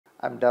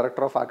I'm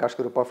director of Akash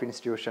Group of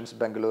Institutions,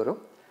 Bangalore.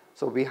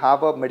 So we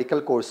have a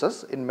medical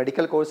courses. In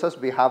medical courses,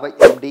 we have a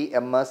MD,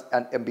 MS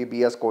and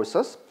MBBS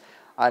courses.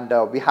 And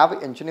we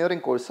have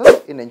engineering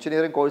courses. In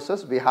engineering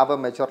courses, we have a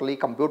majorly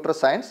computer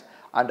science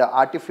and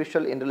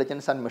artificial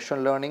intelligence and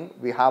machine learning.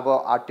 We have a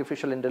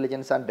artificial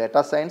intelligence and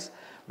data science.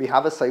 We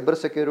have a cyber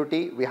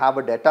security. We have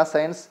a data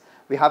science.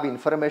 We have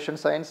information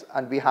science,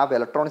 and we have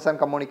electronics and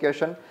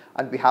communication,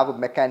 and we have a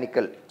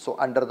mechanical. So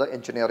under the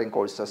engineering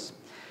courses.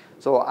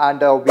 So and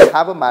we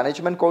have a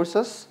management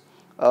courses.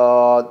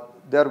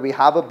 There we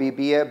have a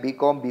BBA,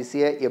 BCom,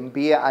 BCA,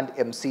 MBA and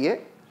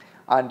MCA.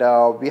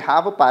 And we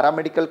have a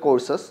paramedical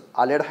courses,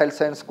 allied health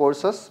science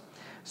courses.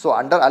 So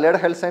under allied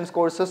health science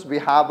courses, we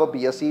have a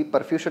BSc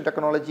perfusion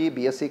technology,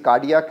 BSc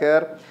cardiac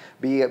care,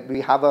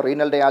 we have a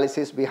renal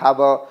dialysis, we have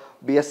a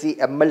BSc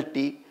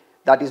MLT,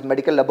 that is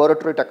medical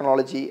laboratory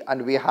technology,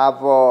 and we have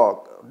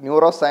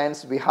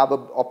neuroscience, we have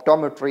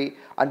optometry,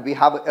 and we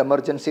have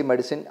emergency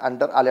medicine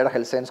under allied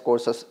health science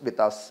courses with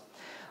us.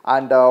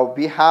 And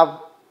we have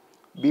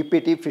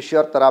BPT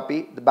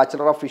physiotherapy, the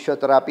Bachelor of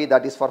Physiotherapy,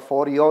 that is for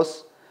 4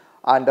 years.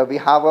 And we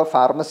have a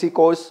pharmacy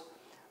course,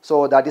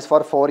 so that is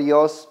for 4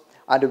 years.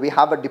 And we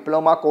have a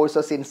diploma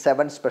courses in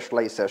 7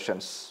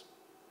 specializations.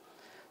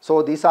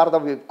 So these are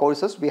the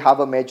courses we have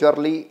a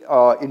majorly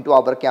into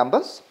our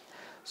campus.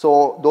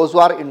 So those who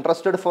are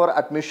interested for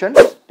admissions,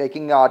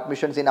 taking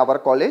admissions in our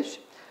college,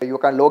 you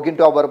can log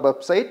into our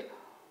website,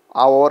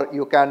 or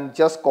you can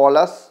just call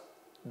us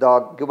the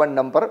given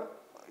number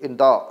in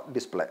the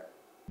display.